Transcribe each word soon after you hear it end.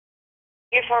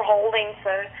you for holding,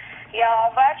 sir. Yeah,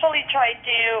 I've actually tried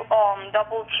to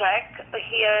double check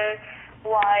here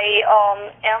why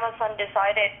Amazon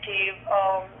decided to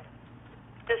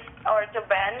to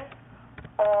ban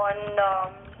on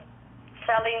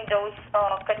selling those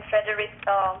Confederate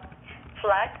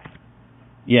flags.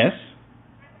 Yes.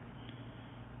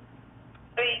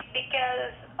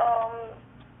 Because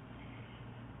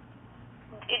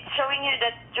it's showing you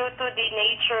that due to the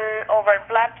nature of our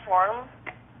platform,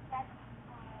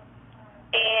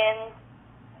 and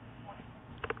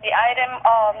the item,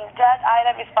 that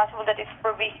item is possible that it's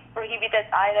prohibited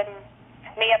item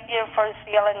may appear for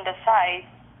sale in the site.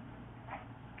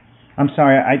 I'm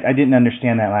sorry, I didn't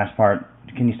understand that last part.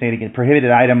 Can you say it again?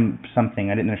 Prohibited item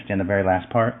something. I didn't understand the very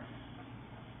last part.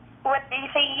 What they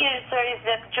say here, sir, is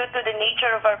that due to the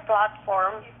nature of our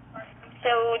platform,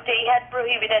 so they had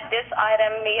prohibited this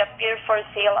item may appear for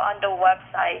sale on the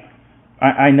website.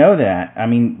 I know that. I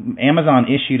mean, Amazon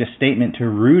issued a statement to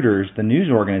Reuters, the news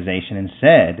organization, and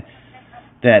said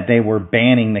that they were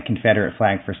banning the Confederate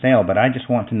flag for sale, but I just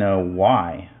want to know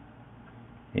why.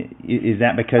 Is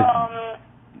that because...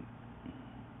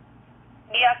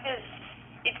 yeah, because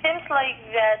it seems like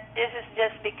that this is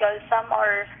just because some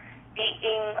are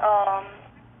being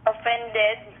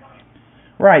offended.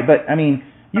 Right, but, I mean,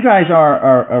 you guys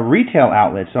are a retail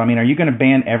outlet, so, I mean, are you going to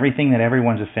ban everything that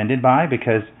everyone's offended by?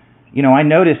 Because... you know, I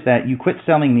noticed that you quit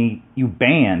selling you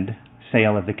banned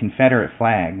sale of the Confederate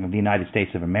flag of the United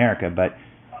States of America, but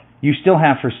you still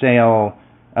have for sale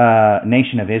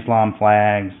Nation of Islam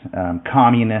flags,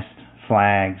 communist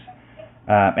flags.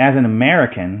 As an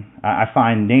American, I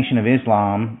find Nation of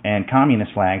Islam and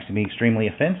communist flags to be extremely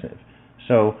offensive.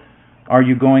 So are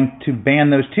you going to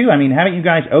ban those too? I mean, haven't you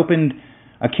guys opened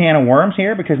a can of worms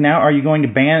here? Because now are you going to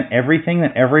ban everything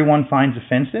that everyone finds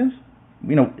offensive?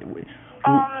 You know...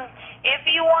 if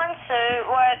you want, sir,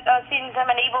 since I'm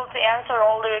unable to answer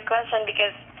all the questions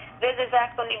because this is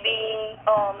actually being,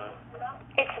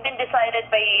 it's been decided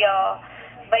by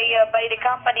the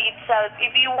company itself.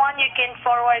 If you want, you can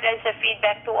forward as a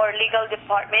feedback to our legal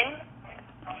department.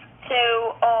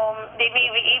 So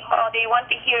they want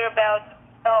to hear about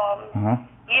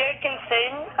your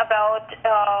concern about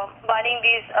banning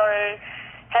this or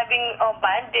having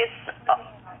banned this.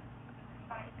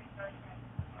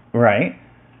 Right.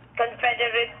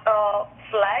 Confederate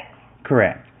flag?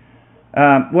 Correct.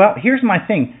 Well, here's my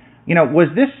thing. You know,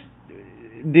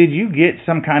 did you get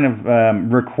some kind of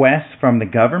request from the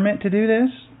government to do this?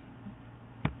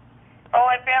 Oh,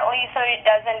 apparently, sir, it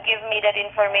doesn't give me that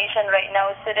information right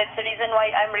now, so that's the reason why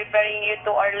I'm referring you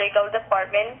to our legal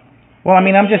department. Well, I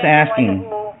mean, I'm just asking,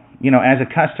 you know, as a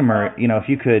customer, you know, if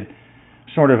you could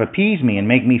sort of appease me and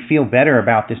make me feel better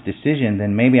about this decision,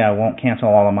 then maybe I won't cancel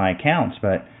all of my accounts,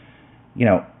 but... you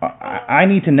know, I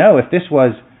need to know if this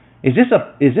was, is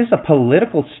this a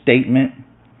political statement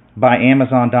by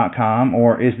Amazon.com,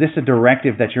 or is this a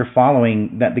directive that you're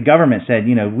following that the government said,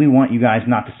 you know, we want you guys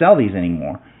not to sell these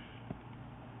anymore?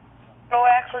 No,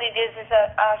 actually, this is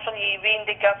actually being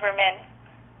the government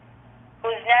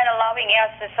who's not allowing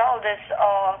us to sell this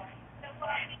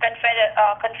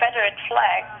Confederate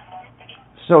flag.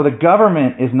 So the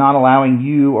government is not allowing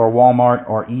you or Walmart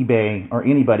or eBay or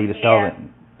anybody to sell it.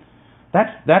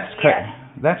 That's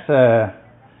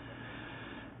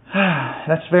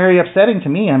very upsetting to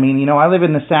me. I mean, you know, I live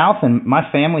in the South, and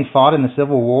my family fought in the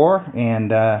Civil War,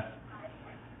 and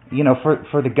you know,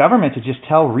 for the government to just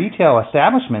tell retail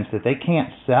establishments that they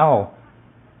can't sell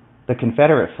the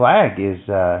Confederate flag is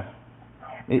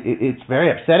it's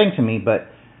very upsetting to me. But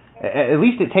at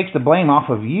least it takes the blame off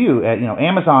of you, you know,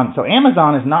 Amazon. So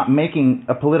Amazon is not making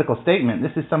a political statement.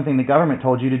 This is something the government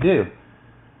told you to do.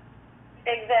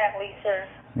 Exactly, sir.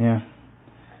 Yeah.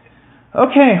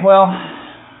 Okay, well,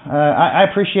 I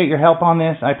appreciate your help on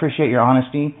this. I appreciate your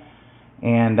honesty.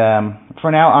 And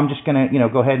for now, I'm just going to, you know,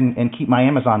 go ahead and keep my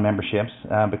Amazon memberships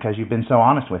because you've been so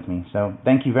honest with me. So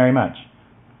thank you very much.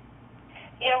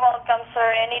 You're welcome,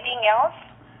 sir. Anything else?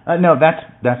 No,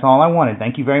 that's all I wanted.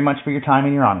 Thank you very much for your time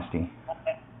and your honesty.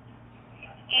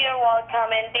 You're welcome,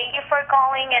 and thank you for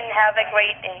calling, and have a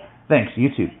great day. Thanks. You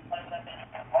too.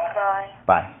 Bye.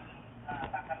 Bye.